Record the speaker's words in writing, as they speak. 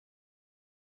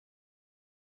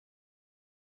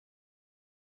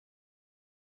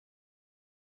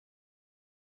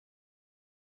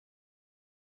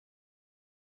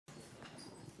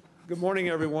Good morning,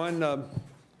 everyone.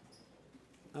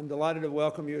 I'm delighted to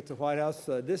welcome you at the White House.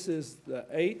 This is the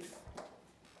 8th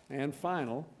and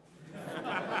final,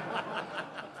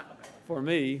 for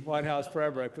me, White House prayer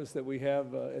breakfast that we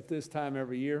have at this time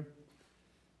every year.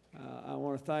 I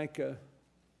want to thank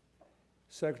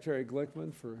Secretary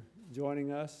Glickman for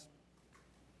joining us.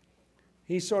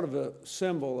 He's sort of a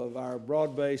symbol of our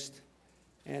broad-based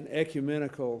and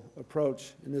ecumenical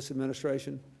approach in this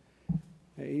administration.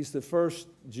 He's the first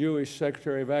Jewish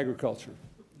Secretary of Agriculture.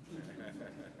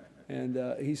 And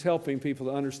he's helping people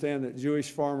to understand that Jewish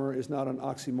farmer is not an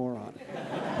oxymoron.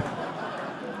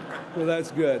 Well, that's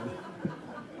good.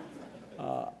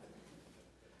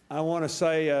 I want to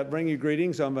say, bring you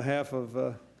greetings on behalf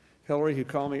of Hillary, who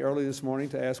called me early this morning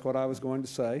to ask what I was going to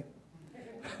say.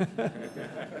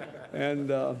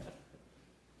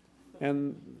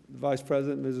 And Vice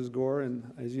President, Mrs. Gore,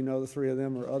 and as you know, the three of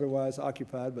them are otherwise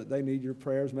occupied, but they need your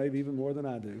prayers maybe even more than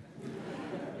I do.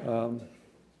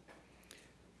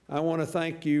 I want to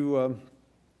thank you,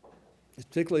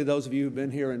 particularly those of you who've been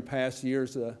here in past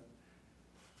years.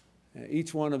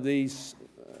 Each one of these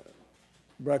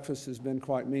breakfasts has been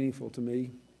quite meaningful to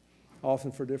me,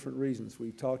 often for different reasons.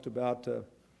 We've talked about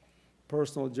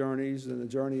personal journeys and the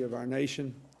journey of our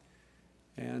nation,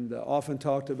 and often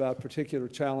talked about particular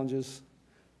challenges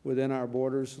within our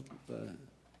borders,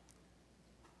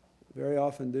 very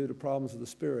often due to problems of the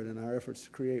spirit in our efforts to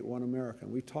create one America.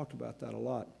 We've talked about that a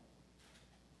lot.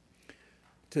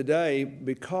 Today,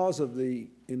 because of the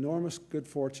enormous good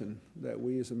fortune that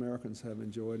we as Americans have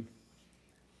enjoyed,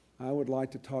 I would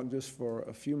like to talk just for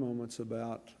a few moments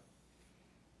about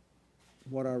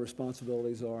what our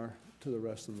responsibilities are to the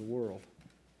rest of the world.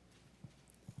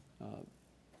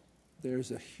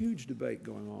 There's a huge debate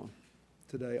going on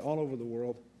today all over the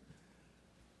world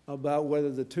about whether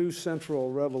the two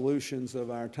central revolutions of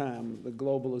our time, the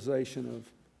globalization of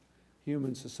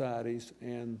human societies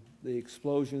and the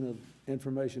explosion of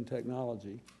information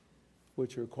technology,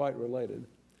 which are quite related,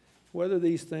 whether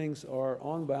these things are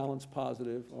on balance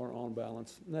positive or on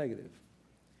balance negative.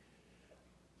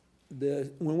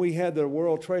 When we had the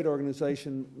World Trade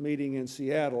Organization meeting in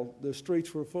Seattle, the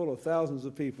streets were full of thousands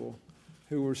of people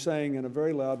who were saying in a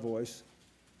very loud voice,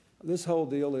 this whole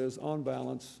deal is on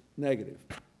balance negative.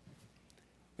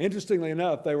 Interestingly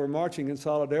enough, they were marching in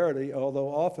solidarity, although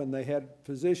often they had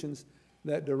positions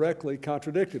that directly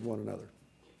contradicted one another.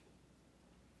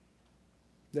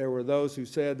 There were those who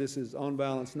said this is on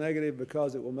balance negative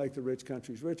because it will make the rich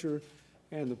countries richer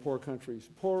and the poor countries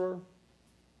poorer.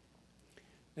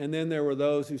 And then there were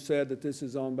those who said that this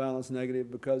is on balance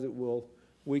negative because it will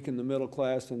weaken the middle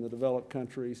class in the developed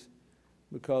countries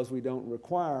because we don't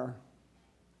require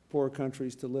poor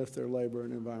countries to lift their labor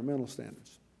and environmental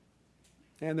standards.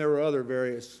 And there were other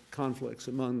various conflicts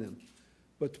among them.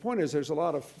 But the point is there's a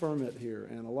lot of ferment here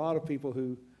and a lot of people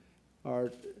who are,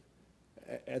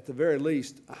 at the very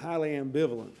least, highly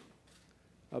ambivalent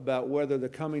about whether the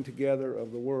coming together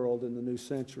of the world in the new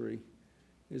century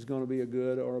is going to be a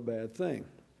good or a bad thing.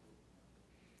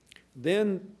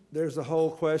 Then there's the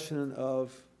whole question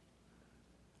of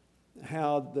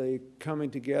how the coming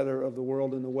together of the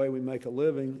world in the way we make a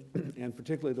living, and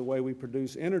particularly the way we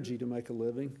produce energy to make a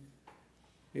living,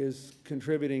 is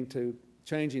contributing to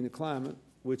changing the climate,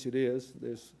 which it is.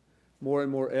 There's more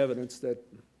and more evidence that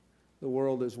the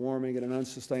world is warming at an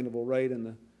unsustainable rate, and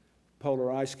the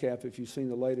polar ice cap, if you've seen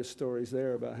the latest stories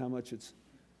there about how much it's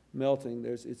melting,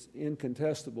 it's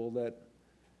incontestable that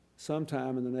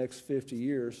sometime in the next 50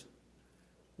 years,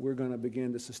 we're going to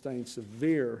begin to sustain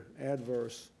severe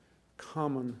adverse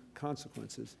common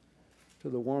consequences to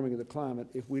the warming of the climate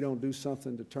if we don't do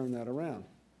something to turn that around.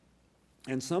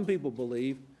 And some people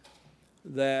believe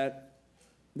that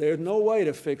there's no way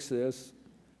to fix this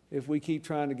if we keep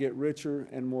trying to get richer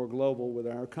and more global with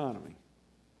our economy.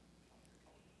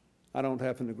 I don't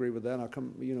happen to agree with that.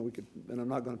 And I'm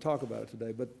not going to talk about it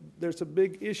today, but there's a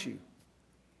big issue.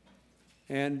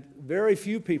 And very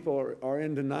few people are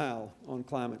in denial on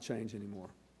climate change anymore.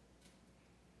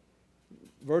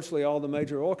 Virtually all the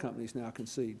major oil companies now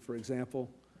concede, for example,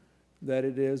 that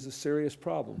it is a serious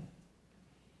problem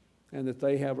and that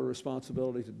they have a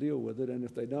responsibility to deal with it, and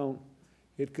if they don't,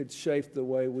 it could shape the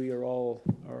way we are all,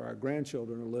 or our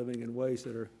grandchildren are living in ways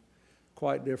that are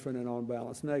quite different and on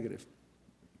balance negative.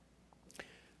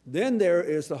 Then there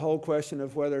is the whole question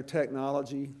of whether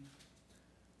technology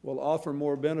will offer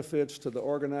more benefits to the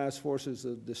organized forces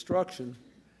of destruction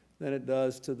than it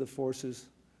does to the forces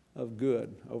of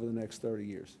good over the next 30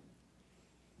 years.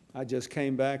 I just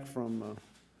came back from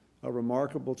a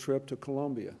remarkable trip to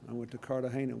Colombia. I went to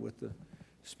Cartagena with the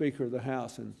Speaker of the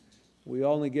House, and we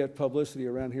only get publicity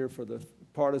around here for the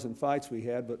partisan fights we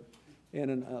had, but in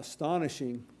an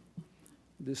astonishing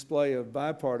display of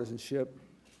bipartisanship,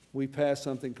 we passed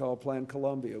something called Plan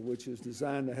Colombia, which is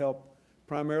designed to help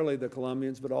primarily the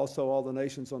Colombians, but also all the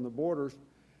nations on the borders,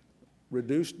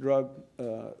 reduce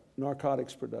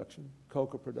narcotics production,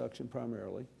 coca production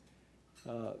primarily,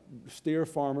 steer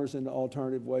farmers into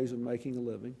alternative ways of making a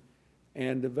living,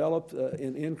 and develop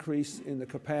an increase in the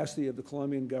capacity of the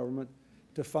Colombian government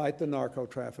to fight the narco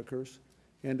traffickers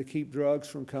and to keep drugs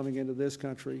from coming into this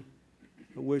country,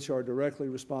 which are directly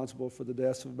responsible for the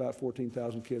deaths of about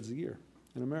 14,000 kids a year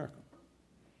in America.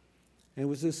 And it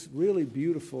was this really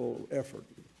beautiful effort.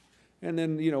 And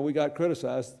then, you know, we got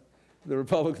criticized, the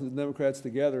Republicans and Democrats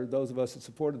together, those of us that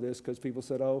supported this, because people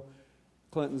said, oh,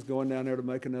 Clinton's going down there to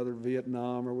make another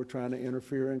Vietnam, or we're trying to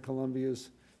interfere in Colombia's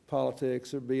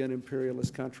politics or be an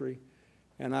imperialist country.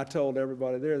 And I told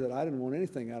everybody there that I didn't want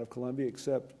anything out of Colombia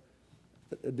except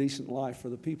a decent life for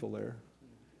the people there,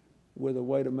 with a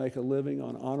way to make a living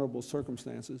on honorable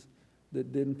circumstances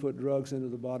that didn't put drugs into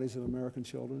the bodies of American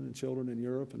children and children in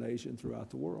Europe and Asia and throughout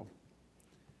the world.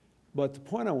 But the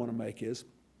point I want to make is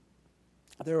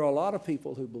there are a lot of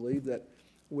people who believe that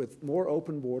with more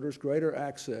open borders, greater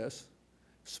access,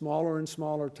 smaller and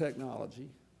smaller technology,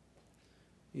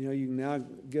 you know, you can now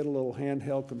get a little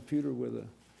handheld computer with a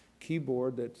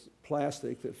keyboard that's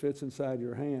plastic that fits inside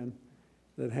your hand,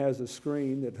 that has a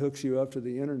screen that hooks you up to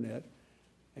the internet.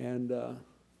 And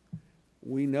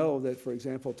we know that, for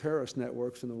example, terrorist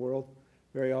networks in the world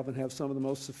very often have some of the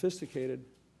most sophisticated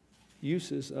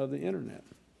uses of the internet.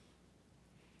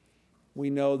 We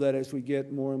know that as we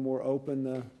get more and more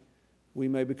open, we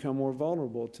may become more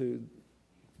vulnerable to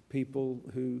people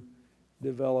who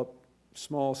develop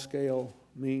small-scale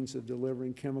means of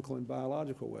delivering chemical and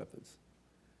biological weapons.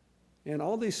 And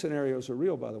all these scenarios are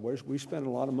real, by the way. We spend a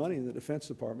lot of money in the Defense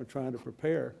Department trying to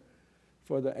prepare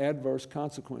for the adverse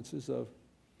consequences of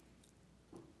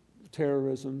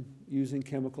terrorism using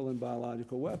chemical and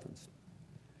biological weapons.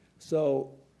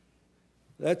 So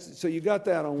you got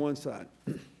that on one side.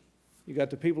 You got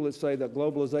the people that say that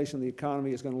globalization of the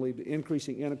economy is going to lead to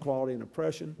increasing inequality and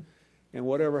oppression, and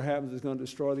whatever happens is going to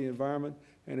destroy the environment,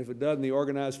 and if it doesn't, the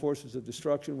organized forces of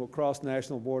destruction will cross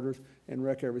national borders and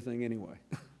wreck everything anyway.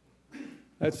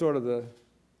 That's sort of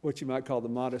what you might call the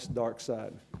modest dark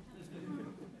side.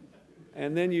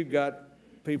 And then you've got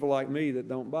people like me that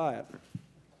don't buy it.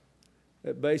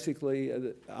 That basically,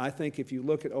 I think if you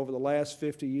look at over the last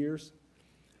 50 years,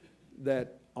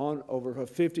 that over a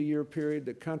 50-year period,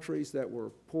 the countries that were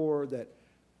poor,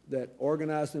 that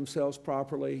organized themselves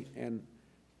properly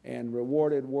and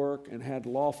rewarded work and had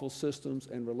lawful systems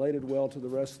and related well to the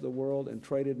rest of the world and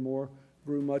traded more,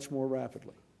 grew much more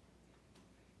rapidly.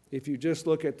 If you just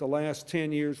look at the last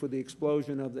 10 years with the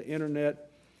explosion of the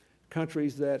internet,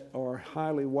 countries that are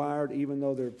highly wired, even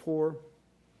though they're poor,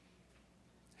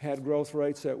 had growth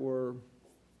rates that were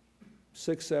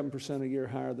 6–7% a year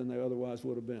higher than they otherwise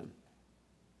would have been.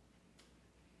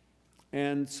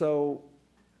 And so,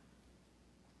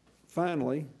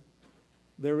 finally,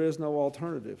 there is no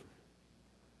alternative.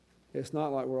 It's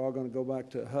not like we're all going to go back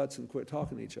to huts and quit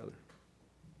talking to each other.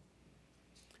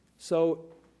 So,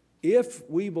 if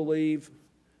we believe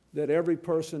that every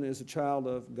person is a child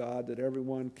of God, that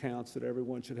everyone counts, that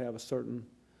everyone should have a certain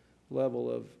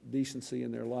level of decency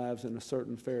in their lives and a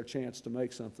certain fair chance to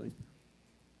make something,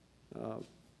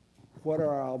 what are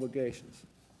our obligations?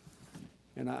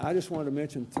 And I just wanted to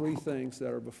mention 3 things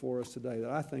that are before us today that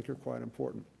I think are quite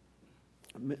important.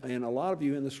 And a lot of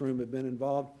you in this room have been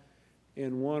involved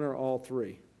in one or all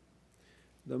 3.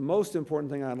 The most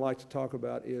important thing I'd like to talk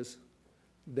about is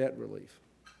debt relief.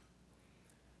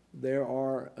 There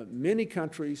are many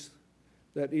countries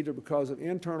that either because of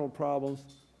internal problems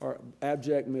or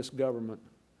abject misgovernment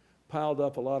piled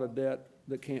up a lot of debt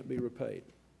that can't be repaid.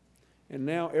 And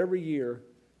now every year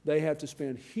they have to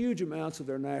spend huge amounts of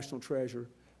their national treasure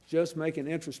just making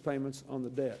interest payments on the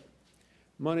debt.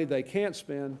 Money they can't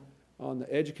spend on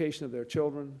the education of their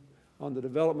children, on the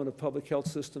development of public health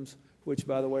systems, which,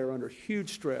 by the way, are under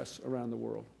huge stress around the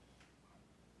world,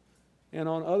 and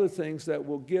on other things that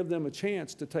will give them a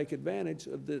chance to take advantage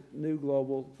of the new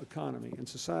global economy and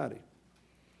society.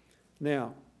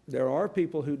 Now, there are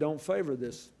people who don't favor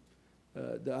this,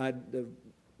 the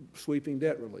sweeping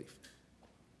debt relief.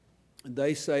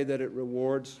 They say that it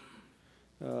rewards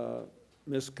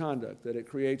misconduct, that it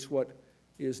creates what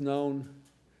is known,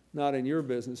 not in your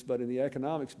business, but in the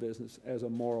economics business, as a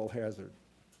moral hazard.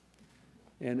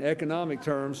 In economic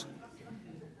terms,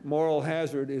 moral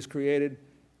hazard is created.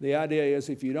 The idea is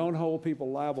if you don't hold people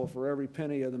liable for every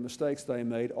penny of the mistakes they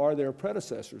made or their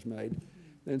predecessors made,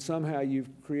 then somehow you've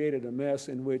created a mess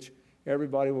in which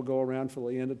everybody will go around for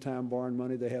the end of time borrowing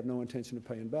money they have no intention of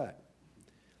paying back.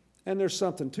 And there's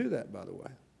something to that, by the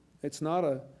way. It's not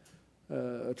a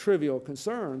trivial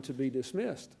concern to be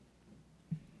dismissed.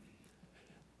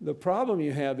 The problem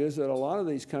you have is that a lot of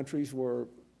these countries were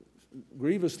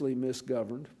grievously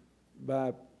misgoverned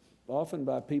often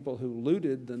by people who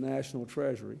looted the national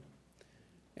treasury.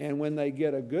 And when they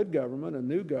get a good government, a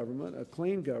new government, a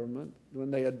clean government, when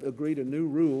they agree to new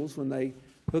rules, when they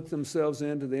hook themselves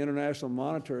into the International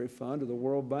Monetary Fund or the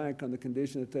World Bank on the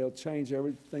condition that they'll change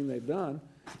everything they've done,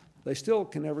 they still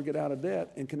can never get out of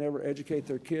debt and can never educate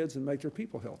their kids and make their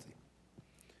people healthy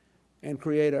and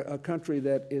create a country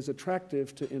that is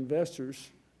attractive to investors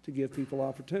to give people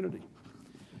opportunity,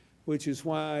 which is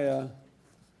why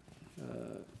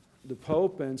the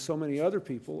Pope and so many other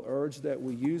people urge that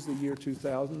we use the year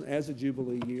 2000 as a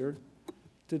Jubilee year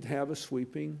to have a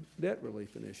sweeping debt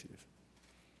relief initiative.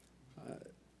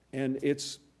 And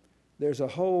there's a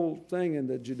whole thing in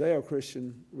the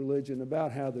Judeo-Christian religion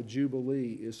about how the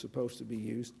Jubilee is supposed to be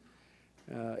used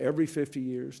every 50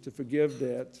 years to forgive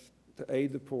debts, to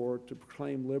aid the poor, to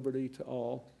proclaim liberty to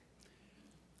all.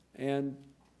 And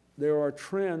there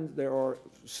are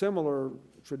similar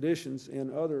traditions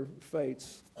in other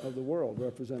faiths of the world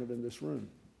represented in this room.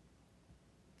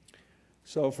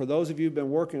 So for those of you who've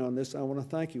been working on this, I want to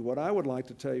thank you. What I would like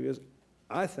to tell you is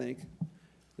I think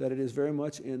that it is very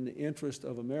much in the interest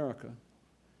of America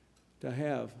to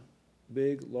have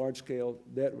big, large-scale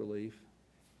debt relief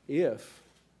if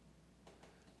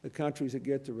the countries that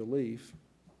get the relief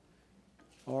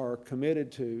are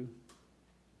committed to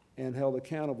and held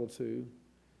accountable to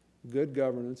good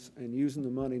governance and using the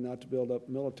money not to build up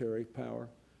military power,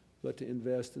 but to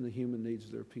invest in the human needs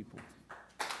of their people.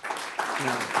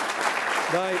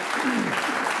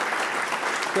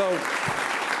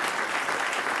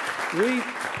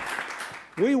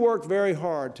 We worked very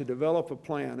hard to develop a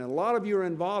plan, and a lot of you are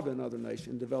involved in other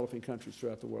nations, developing countries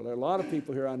throughout the world. There are a lot of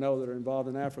people here I know that are involved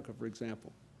in Africa, for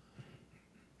example,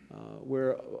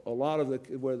 where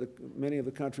many of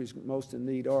the countries most in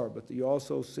need are, but you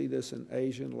also see this in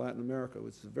Asia and Latin America,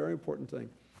 which is a very important thing.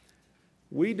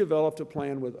 We developed a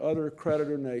plan with other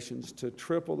creditor nations to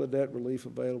triple the debt relief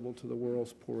available to the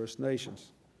world's poorest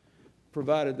nations,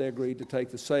 provided they agreed to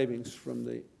take the savings from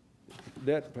the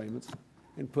debt payments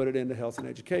and put it into health and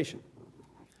education.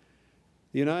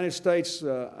 The United States,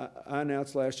 I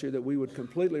announced last year that we would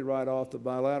completely write off the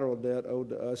bilateral debt owed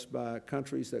to us by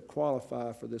countries that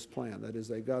qualify for this plan. That is,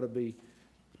 they've got to be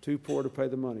too poor to pay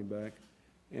the money back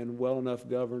and well enough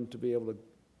governed to be able to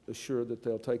assure that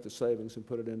they'll take the savings and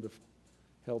put it into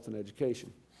health and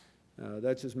education.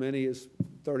 That's as many as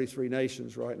 33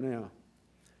 nations right now.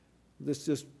 This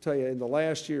just tell you, in the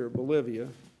last year, Bolivia,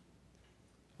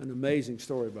 an amazing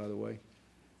story, by the way,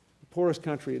 the poorest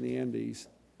country in the Andes,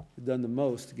 has done the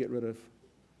most to get rid of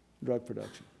drug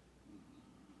production.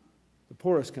 The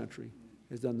poorest country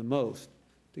has done the most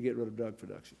to get rid of drug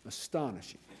production.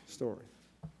 Astonishing story.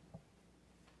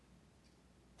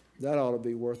 That ought to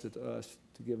be worth it to us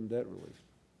to give them debt relief,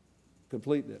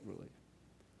 complete debt relief.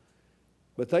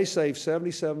 But they saved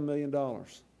 $77 million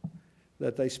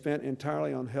that they spent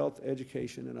entirely on health,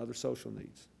 education, and other social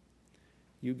needs.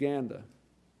 Uganda,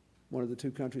 one of the two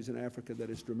countries in Africa that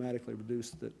has dramatically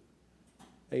reduced the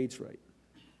AIDS rate,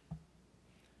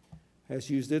 has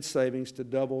used its savings to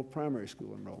double primary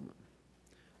school enrollment.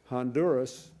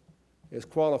 Honduras is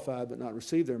qualified but not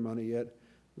received their money yet.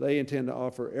 They intend to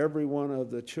offer every one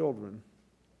of the children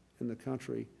in the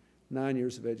country 9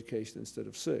 years of education instead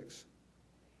of 6.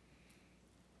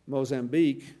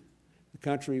 Mozambique, the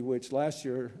country which last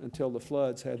year, until the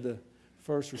floods, had the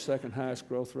first or second highest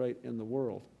growth rate in the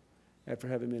world after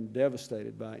having been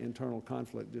devastated by internal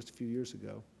conflict just a few years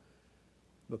ago,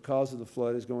 because of the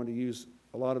flood, is going to use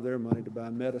a lot of their money to buy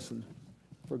medicine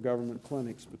for government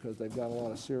clinics because they've got a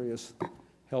lot of serious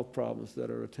health problems that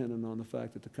are attendant on the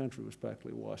fact that the country was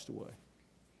practically washed away.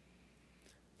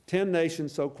 10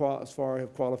 nations so far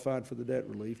have qualified for the debt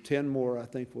relief. 10 more, I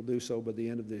think, will do so by the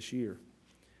end of this year.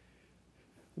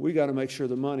 We got to make sure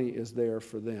the money is there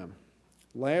for them.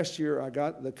 Last year,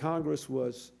 the Congress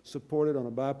was supported on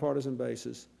a bipartisan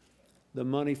basis the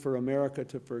money for America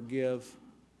to forgive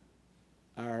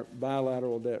our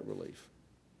bilateral debt relief.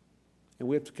 And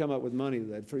we have to come up with money to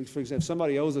that. For example, if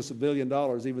somebody owes us $1 billion,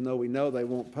 even though we know they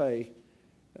won't pay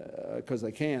because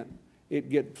they can't, it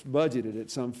gets budgeted at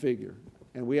some figure.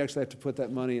 And we actually have to put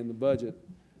that money in the budget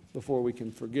before we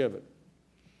can forgive it.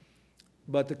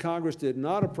 But the Congress did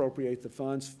not appropriate the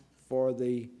funds for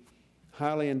the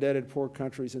Highly Indebted Poor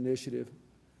Countries Initiative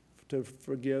to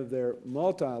forgive their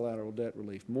multilateral debt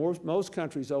relief. Most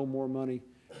countries owe more money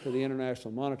to the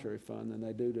International Monetary Fund than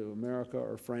they do to America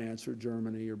or France or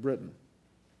Germany or Britain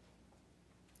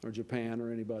or Japan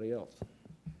or anybody else.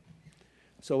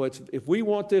 So if we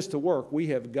want this to work, we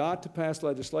have got to pass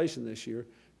legislation this year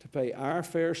to pay our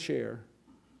fair share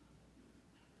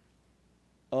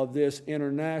of this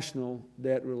international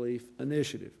debt relief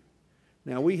initiative.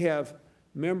 Now, we have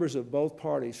members of both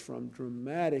parties from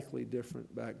dramatically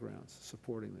different backgrounds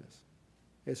supporting this.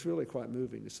 It's really quite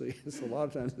moving to see. It's a lot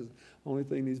of times the only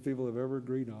thing these people have ever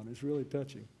agreed on. It's really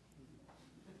touching.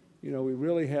 You know,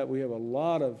 we have a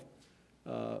lot of,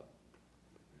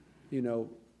 you know,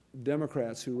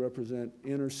 Democrats who represent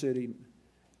inner city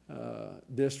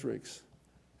districts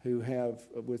who have,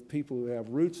 with people who have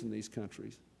roots in these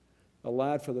countries,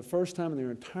 allied for the first time in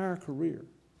their entire career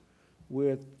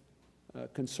with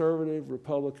conservative,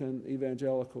 Republican,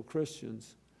 evangelical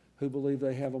Christians who believe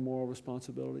they have a moral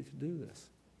responsibility to do this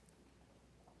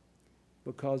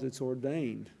because it's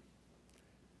ordained.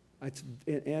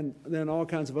 And then all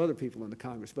kinds of other people in the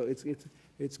Congress. But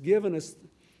it's given us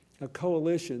a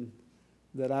coalition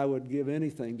that I would give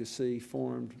anything to see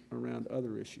formed around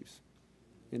other issues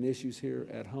and issues here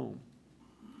at home.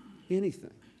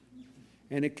 Anything.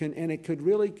 And it could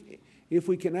really, if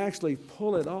we can actually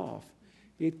pull it off,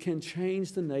 it can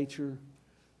change the nature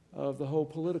of the whole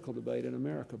political debate in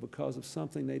America because of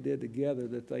something they did together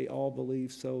that they all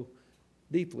believe so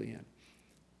deeply in.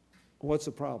 What's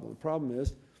the problem? The problem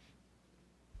is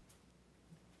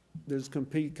there's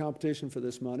competition for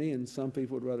this money, and some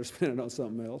people would rather spend it on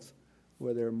something else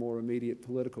where there are more immediate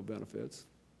political benefits.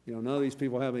 You know, none of these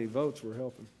people have any votes we're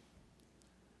helping.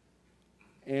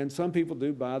 And some people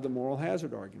do buy the moral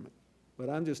hazard argument. But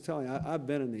I'm just telling you, I've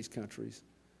been in these countries,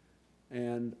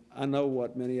 and I know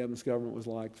what many of them's government was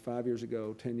like 5 years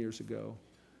ago, 10 years ago,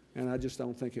 and I just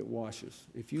don't think it washes.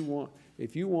 If you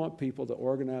want people to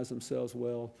organize themselves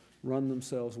well, run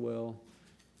themselves well,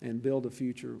 and build a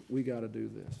future, we got to do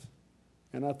this.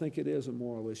 And I think it is a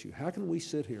moral issue. How can we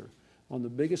sit here on the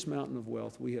biggest mountain of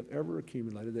wealth we have ever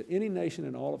accumulated, that any nation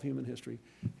in all of human history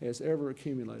has ever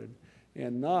accumulated,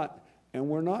 and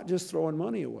we're not just throwing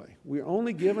money away. We're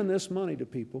only giving this money to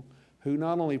people who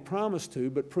not only promise to,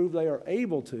 but prove they are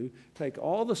able to take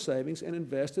all the savings and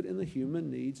invest it in the human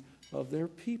needs of their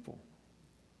people.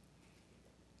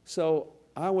 So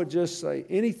I would just say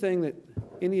anything that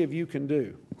any of you can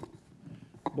do.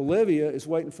 Bolivia is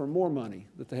waiting for more money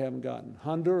that they haven't gotten.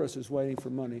 Honduras is waiting for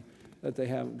money that they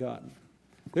haven't gotten.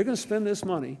 They're going to spend this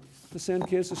money to send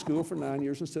kids to school for 9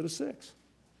 years instead of 6.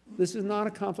 This is not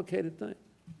a complicated thing.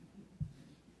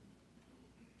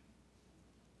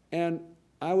 And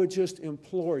I would just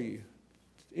implore you,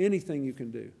 anything you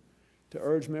can do, to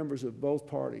urge members of both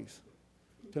parties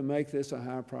to make this a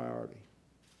high priority.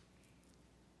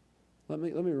 Let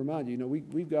me remind you,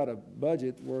 we've got a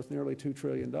budget worth nearly $2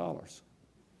 trillion.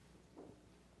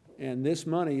 And this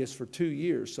money is for 2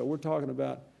 years, so we're talking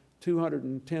about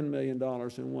 $210 million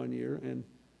in 1 year and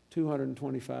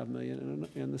 $225 million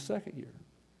in the second year.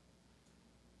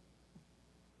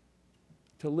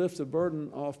 To lift the burden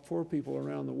off poor people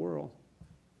around the world,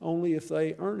 only if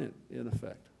they earn it, in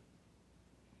effect.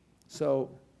 So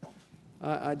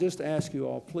I just ask you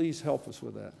all, please help us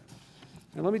with that.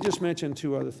 And let me just mention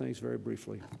 2 other things very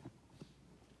briefly.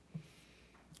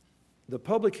 The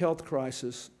public health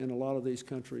crisis in a lot of these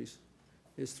countries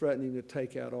is threatening to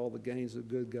take out all the gains of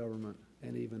good government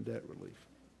and even debt relief.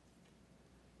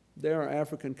 There are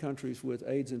African countries with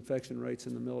AIDS infection rates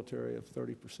in the military of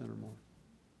 30% or more.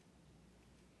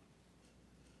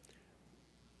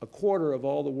 A quarter of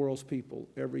all the world's people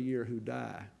every year who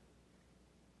die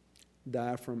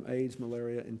from AIDS,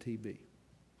 malaria, and TB.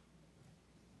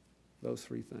 Those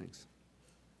 3 things.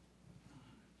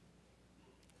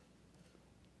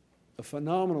 A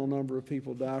phenomenal number of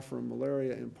people die from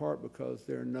malaria in part because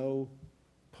there are no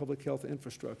public health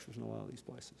infrastructures in a lot of these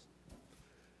places.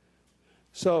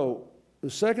 So the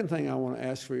second thing I want to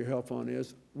ask for your help on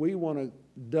is we want to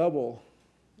double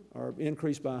or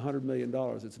increase by $100 million.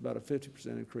 It's about a 50%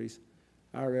 increase,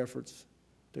 our efforts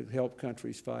to help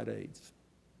countries fight AIDS.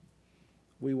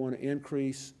 We want to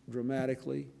increase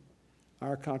dramatically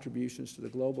our contributions to the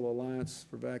Global Alliance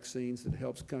for Vaccines that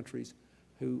helps countries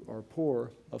who are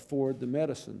poor afford the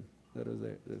medicine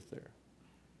that's there.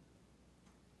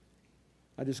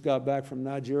 I just got back from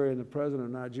Nigeria, and the president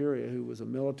of Nigeria, who was a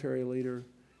military leader,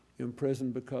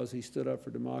 imprisoned because he stood up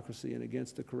for democracy and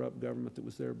against the corrupt government that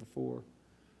was there before,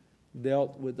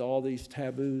 dealt with all these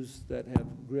taboos that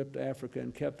have gripped Africa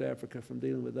and kept Africa from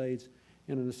dealing with AIDS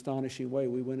in an astonishing way.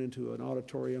 We went into an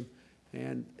auditorium,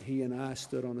 and he and I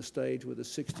stood on a stage with a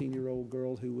 16-year-old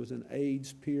girl who was an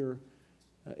AIDS peer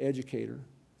educator,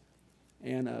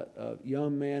 and a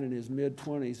young man in his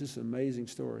mid-20s, this is an amazing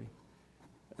story,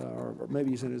 or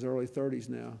maybe he's in his early 30s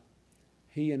now.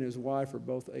 He and his wife are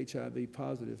both HIV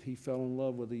positive. He fell in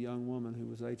love with a young woman who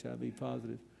was HIV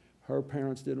positive. Her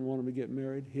parents didn't want him to get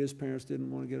married. His parents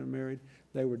didn't want to get him married.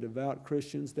 They were devout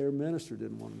Christians. Their minister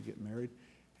didn't want him to get married.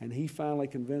 And he finally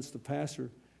convinced the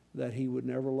pastor that he would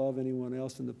never love anyone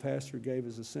else, and the pastor gave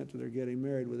his assent to their getting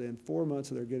married. Within 4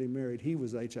 months of their getting married, he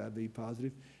was HIV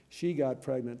positive. She got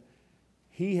pregnant.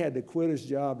 He had to quit his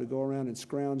job to go around and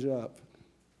scrounge up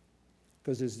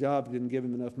because his job didn't give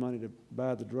him enough money to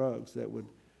buy the drugs that would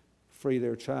free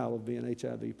their child of being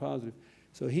HIV positive.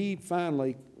 So he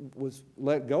finally was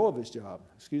let go of his job,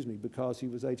 because he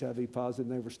was HIV positive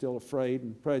and they were still afraid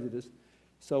and prejudiced.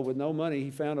 So with no money, he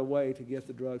found a way to get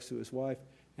the drugs to his wife,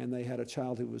 and they had a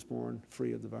child who was born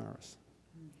free of the virus.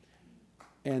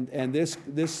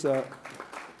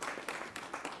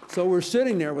 So we're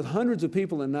sitting there with hundreds of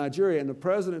people in Nigeria, and the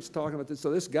president's talking about this.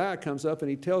 So this guy comes up and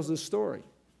he tells this story,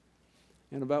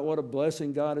 and about what a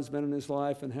blessing God has been in his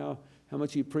life, and how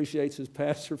much he appreciates his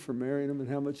pastor for marrying him, and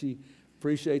how much he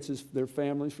appreciates their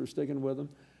families for sticking with him.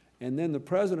 And then the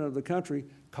president of the country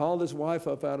called his wife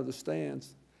up out of the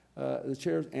stands, the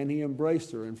chairs, and he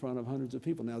embraced her in front of hundreds of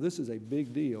people. Now, this is a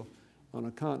big deal on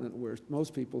a continent where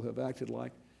most people have acted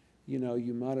like, you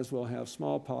might as well have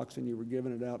smallpox and you were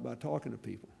giving it out by talking to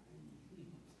people.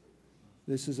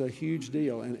 This is a huge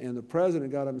deal. And the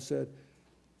president got up and said,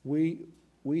 we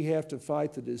have to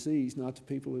fight the disease, not the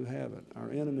people who have it. Our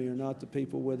enemy are not the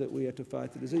people with it. We have to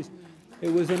fight the disease.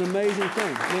 It was an amazing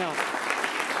thing. Now,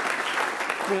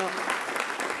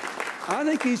 I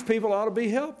think these people ought to be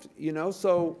helped,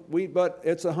 but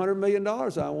it's $100 million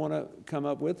I want to come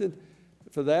up with it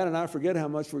for that, and I forget how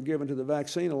much we're giving to the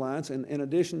Vaccine Alliance. And in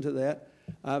addition to that,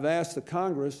 I've asked the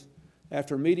Congress,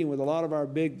 after meeting with a lot of our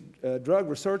big drug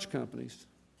research companies,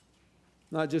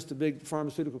 not just the big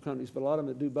pharmaceutical companies, but a lot of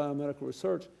them that do biomedical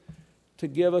research, to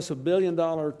give us $1 billion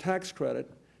tax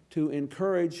credit to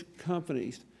encourage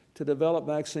companies to develop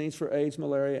vaccines for AIDS,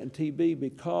 malaria, and TB,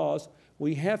 because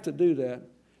we have to do that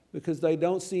because they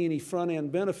don't see any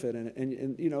front-end benefit in it.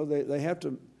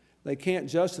 And they can't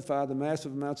justify the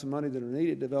massive amounts of money that are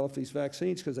needed to develop these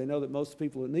vaccines because they know that most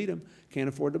people that need them can't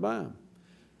afford to buy them.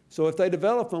 So if they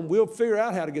develop them, we'll figure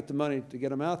out how to get the money to get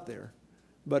them out there.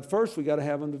 But first, we got to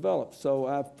have them developed. So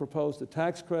I've proposed a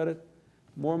tax credit,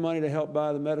 more money to help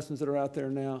buy the medicines that are out there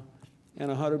now, and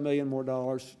 $100 million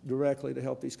more directly to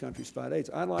help these countries fight AIDS.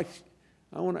 I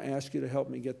want to ask you to help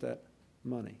me get that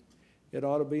money. It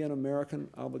ought to be an American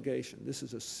obligation. This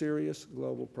is a serious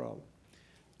global problem.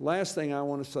 Last thing I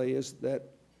want to say is that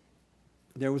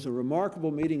there was a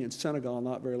remarkable meeting in Senegal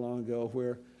not very long ago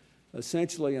where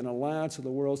essentially an alliance of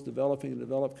the world's developing and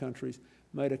developed countries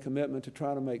made a commitment to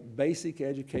try to make basic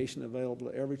education available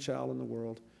to every child in the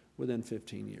world within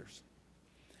 15 years.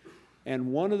 And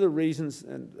one of the reasons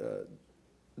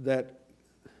that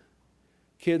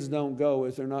kids don't go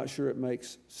is they're not sure it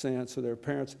makes sense, or their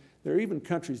parents. There are even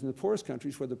countries, in the poorest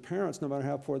countries, where the parents, no matter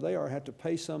how poor they are, have to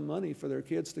pay some money for their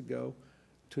kids to go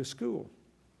to school.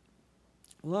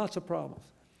 Lots of problems.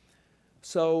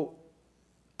 So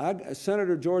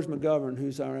Senator George McGovern,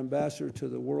 who's our ambassador to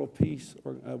the World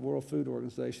Food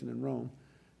Organization in Rome,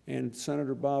 and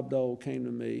Senator Bob Dole came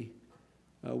to me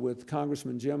with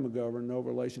Congressman Jim McGovern, No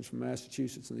Relations from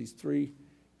Massachusetts, and these three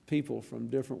people from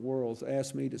different worlds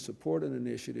asked me to support an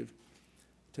initiative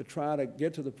to try to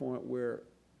get to the point where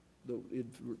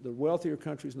the wealthier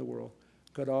countries in the world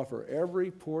could offer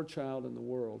every poor child in the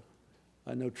world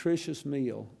a nutritious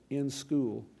meal in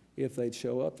school if they'd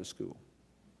show up to school.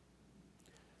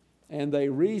 And they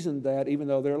reasoned that, even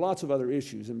though there are lots of other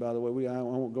issues, and by the way, I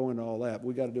won't go into all that,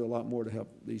 we got to do a lot more to help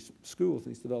these schools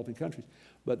in these developing countries.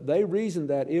 But they reasoned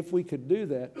that if we could do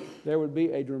that, there would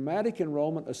be a dramatic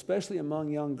enrollment, especially among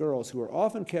young girls who are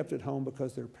often kept at home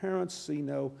because their parents see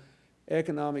no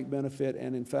economic benefit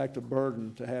and, in fact, a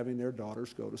burden to having their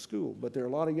daughters go to school. But there are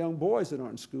a lot of young boys that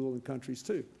aren't in school in countries,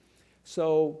 too.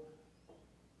 So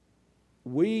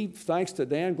we, thanks to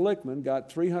Dan Glickman, got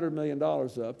 $300 million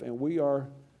up, and we are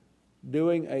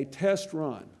doing a test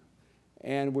run.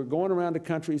 And we're going around to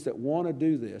countries that want to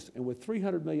do this. And with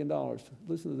 $300 million,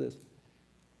 listen to this,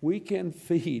 we can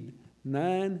feed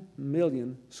 9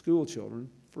 million school children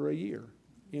for a year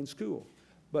in school.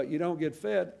 But you don't get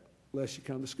fed unless you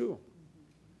come to school.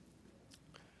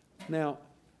 Now,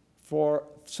 for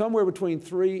somewhere between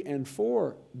 $3 and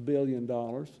 $4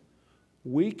 billion,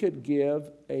 we could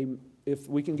give if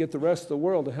we can get the rest of the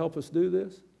world to help us do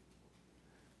this,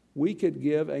 we could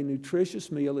give a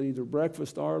nutritious meal at either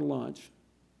breakfast or lunch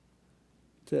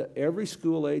to every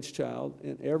school-age child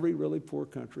in every really poor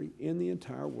country in the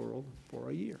entire world for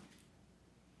a year.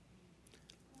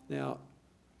 Now,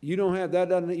 you don't have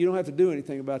to do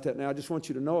anything about that now. I just want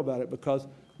you to know about it because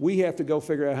we have to go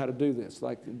figure out how to do this.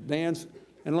 Like Dan's,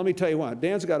 and let me tell you why.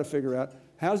 Dan's got to figure out,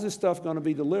 how's this stuff going to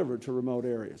be delivered to remote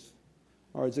areas?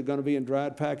 Or is it going to be in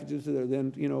dried packages that are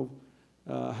then,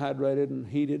 hydrated and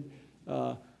heated?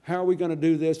 How are we going to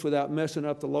do this without messing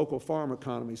up the local farm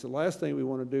economies? The last thing we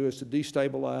want to do is to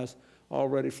destabilize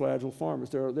already fragile farmers.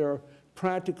 There are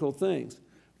practical things,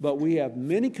 but we have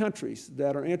many countries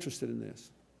that are interested in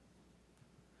this.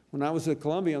 When I was at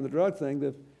Columbia on the drug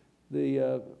thing,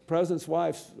 the president's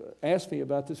wife asked me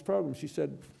about this program. She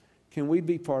said, can we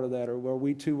be part of that, or are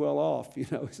we too well off? He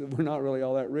said, we're not really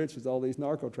all that rich with all these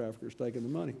narco traffickers taking the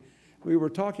money. We were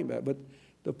talking about it, but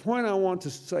the point I want to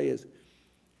say is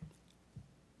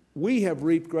we have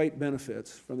reaped great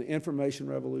benefits from the information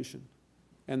revolution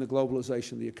and the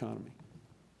globalization of the economy.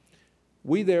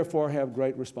 We therefore have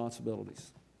great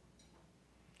responsibilities.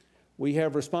 We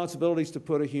have responsibilities to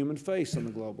put a human face on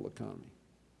the global economy.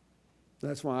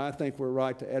 That's why I think we're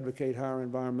right to advocate higher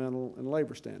environmental and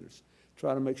labor standards,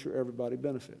 try to make sure everybody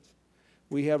benefits.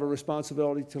 We have a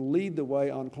responsibility to lead the way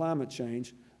on climate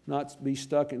change, not be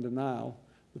stuck in denial,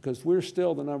 because we're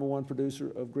still the #1 producer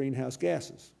of greenhouse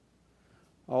gases.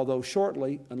 Although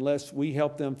shortly, unless we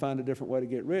help them find a different way to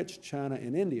get rich, China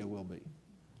and India will be,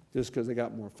 just because they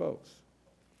got more folks.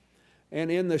 And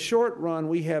in the short run,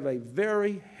 we have a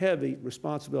very heavy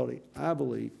responsibility, I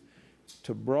believe,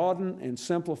 to broaden and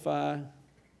simplify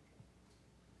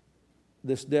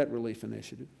this debt relief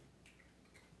initiative,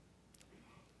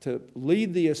 to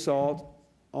lead the assault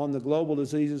on the global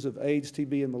diseases of AIDS,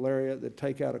 TB, and malaria that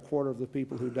take out 1/4 of the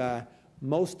people who die,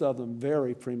 most of them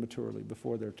very prematurely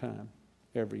before their time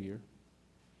every year.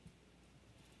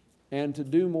 And to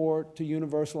do more to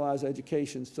universalize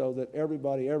education so that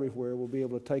everybody everywhere will be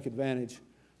able to take advantage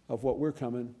of what we're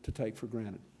coming to take for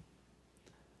granted.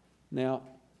 Now,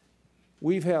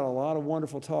 we've had a lot of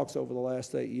wonderful talks over the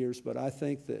last 8 years, but I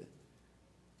think that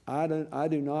I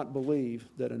do not believe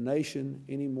that a nation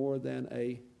any more than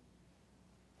a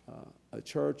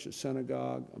church, a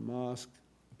synagogue, a mosque,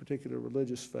 a particular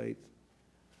religious faith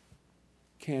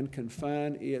can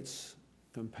confine its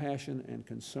compassion and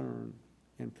concern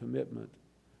and commitment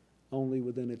only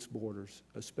within its borders,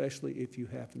 especially if you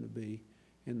happen to be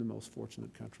in the most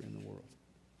fortunate country in the world.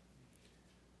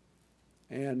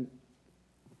 And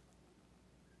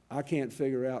I can't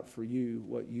figure out for you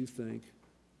what you think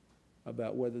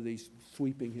about whether these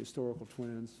sweeping historical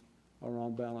trends are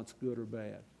on balance good or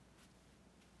bad.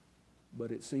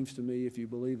 But it seems to me if you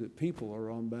believe that people are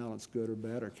on balance good or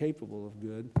bad or capable of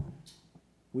good,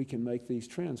 we can make these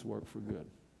trends work for good.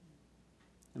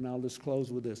 And I'll just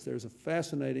close with this. There's a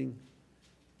fascinating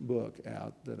book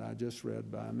out that I just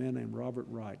read by a man named Robert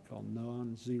Wright called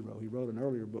Non-Zero. He wrote an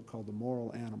earlier book called The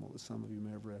Moral Animal that some of you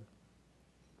may have read.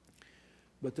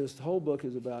 But this whole book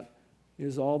is about,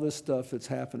 is all this stuff that's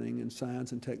happening in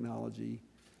science and technology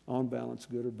on balance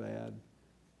good or bad?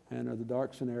 And are the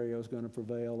dark scenarios going to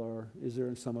prevail, or is there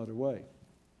in some other way?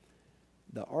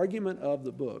 The argument of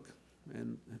the book,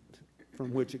 and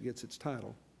from which it gets its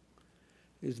title,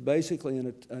 is basically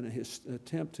an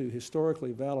attempt to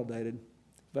historically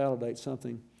validate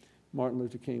something Martin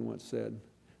Luther King once said: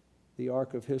 the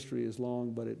arc of history is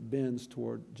long, but it bends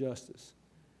toward justice.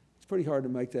 It's pretty hard to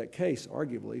make that case,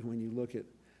 arguably, when you look at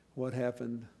what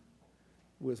happened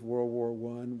with World War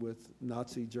I, with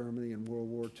Nazi Germany, and World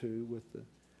War II, with the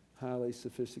highly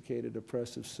sophisticated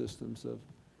oppressive systems of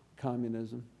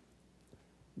communism.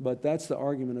 But that's the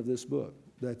argument of this book,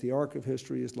 that the arc of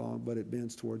history is long, but it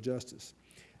bends toward justice.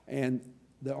 And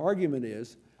the argument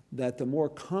is that the more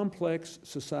complex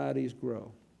societies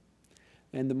grow,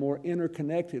 and the more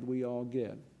interconnected we all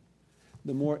get,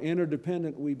 the more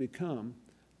interdependent we become,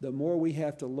 the more we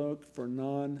have to look for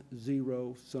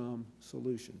non-zero-sum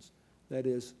solutions. That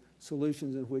is,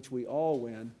 solutions in which we all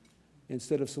win,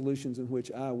 instead of solutions in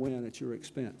which I win at your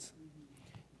expense.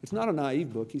 It's not a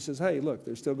naive book. He says, hey, look,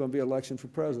 there's still going to be an election for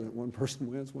president. One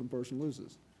person wins, one person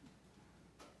loses.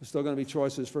 There's still going to be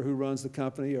choices for who runs the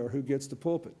company or who gets the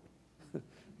pulpit.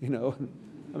 You know,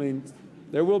 I mean,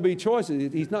 there will be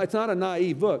choices. It's not a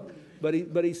naive book, but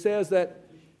he says that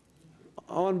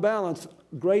on balance,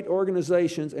 great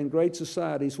organizations and great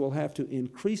societies will have to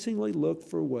increasingly look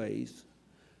for ways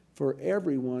for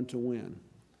everyone to win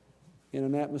in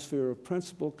an atmosphere of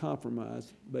principled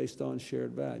compromise based on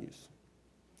shared values,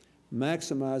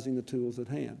 maximizing the tools at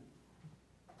hand.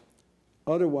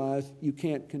 Otherwise, you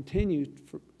can't continue,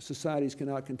 societies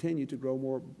cannot continue to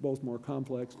grow both more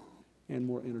complex and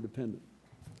more interdependent.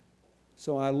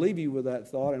 So I leave you with that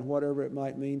thought and whatever it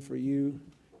might mean for you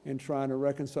in trying to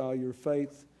reconcile your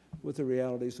faith with the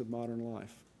realities of modern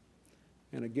life.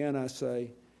 And again, I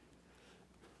say,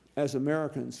 as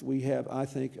Americans, we have, I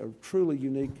think, a truly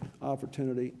unique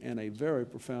opportunity and a very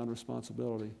profound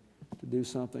responsibility to do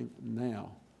something now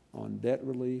on debt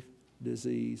relief,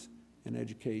 disease, and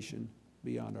education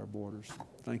beyond our borders.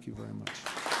 Thank you very much.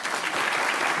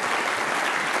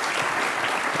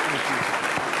 Thank you.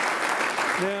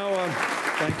 Now,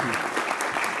 thank you.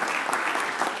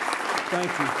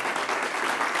 Thank you.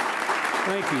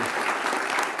 Thank you.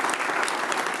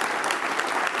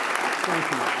 Thank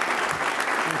you.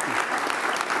 Thank you.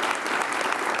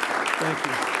 Thank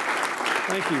you.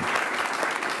 Thank you.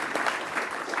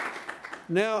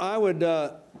 Now, I would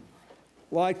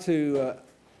like to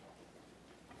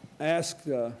ask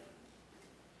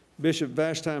Bishop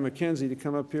Vashti McKenzie to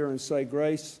come up here and say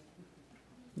grace,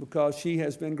 because she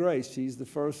has been graced. She's the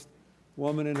first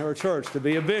woman in her church to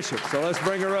be a bishop. So let's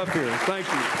bring her up here. Thank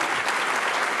you.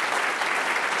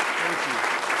 Thank you.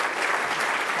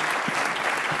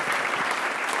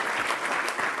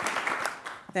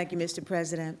 Thank you, Mr.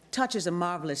 President. Touch is a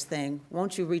marvelous thing.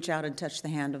 Won't you reach out and touch the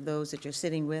hand of those that you're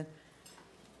sitting with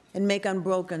and make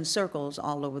unbroken circles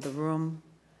all over the room?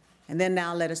 And then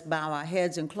now let us bow our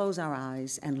heads and close our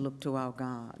eyes and look to our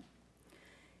God.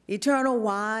 Eternal,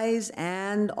 wise,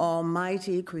 and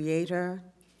almighty Creator,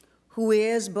 who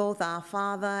is both our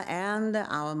Father and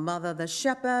our Mother, the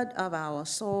shepherd of our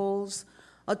souls,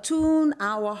 attune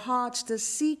our hearts to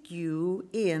seek you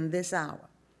in this hour.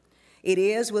 It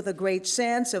is with a great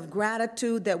sense of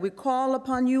gratitude that we call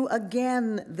upon you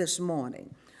again this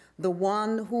morning, the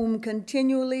one whom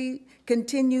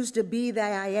continues to be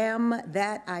that I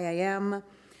am,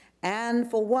 and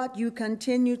for what you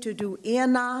continue to do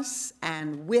in us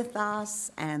and with us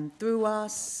and through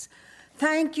us.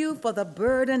 Thank you for the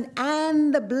burden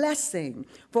and the blessing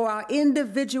for our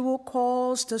individual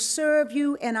calls to serve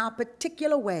you in our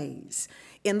particular ways,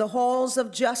 in the halls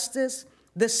of justice,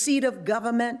 the seat of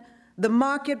government, the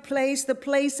marketplace, the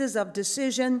places of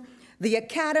decision, the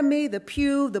academy, the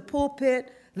pew, the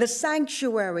pulpit, the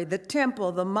sanctuary, the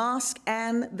temple, the mosque,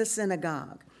 and the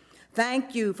synagogue.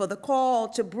 Thank you for the call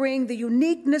to bring the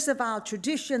uniqueness of our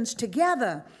traditions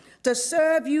together to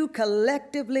serve you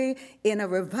collectively in a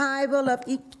revival of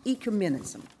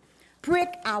ecumenism.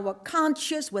 Prick our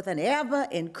conscience with an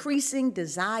ever-increasing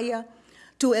desire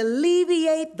to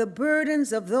alleviate the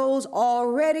burdens of those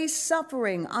already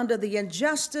suffering under the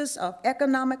injustice of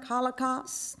economic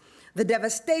holocausts, the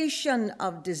devastation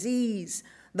of disease,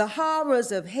 the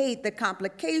horrors of hate, the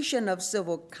complication of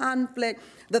civil conflict,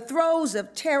 the throes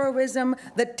of terrorism,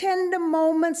 the tender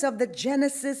moments of the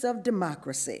genesis of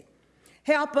democracy.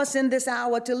 Help us in this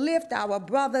hour to lift our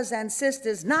brothers and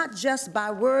sisters, not just by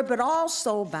word, but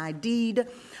also by deed,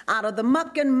 out of the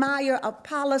muck and mire of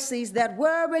policies that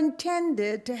were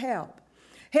intended to help.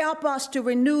 Help us to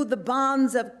renew the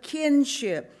bonds of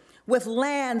kinship with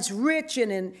lands rich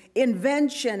in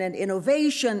invention and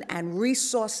innovation and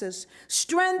resources.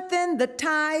 Strengthen the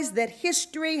ties that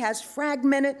history has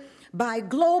fragmented by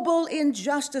global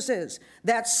injustices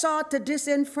that sought to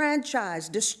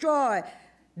disenfranchise, destroy,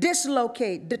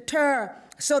 dislocate, deter,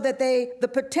 so that the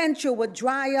potential would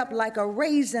dry up like a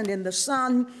raisin in the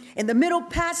sun. In the middle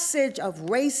passage of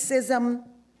racism,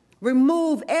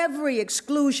 remove every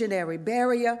exclusionary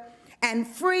barrier and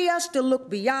free us to look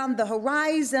beyond the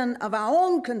horizon of our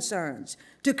own concerns,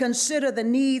 to consider the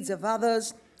needs of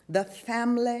others, the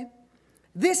family.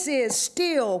 This is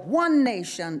still one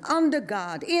nation under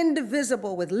God,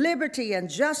 indivisible, with liberty and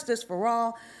justice for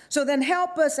all. So then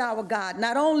help us, our God,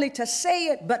 not only to say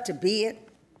it, but to be it.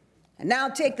 And now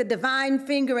take the divine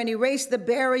finger and erase the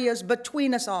barriers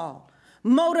between us all.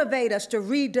 Motivate us to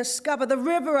rediscover the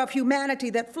river of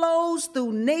humanity that flows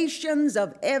through nations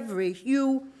of every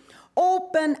hue.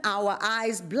 Open our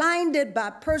eyes, blinded by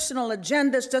personal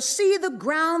agendas, to see the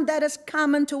ground that is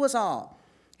common to us all.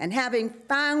 And having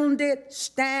found it,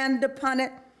 stand upon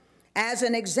it as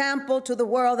an example to the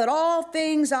world that all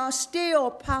things are still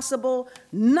possible.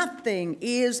 Nothing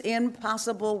is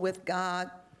impossible with God.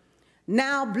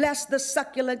 Now bless the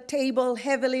succulent table,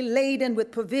 heavily laden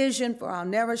with provision for our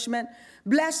nourishment.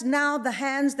 Bless now the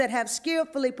hands that have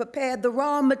skillfully prepared the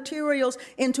raw materials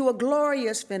into a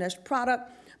glorious finished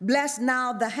product. Bless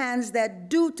now the hands that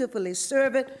dutifully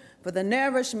serve it for the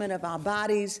nourishment of our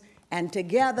bodies. And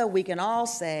together we can all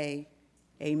say,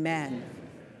 amen.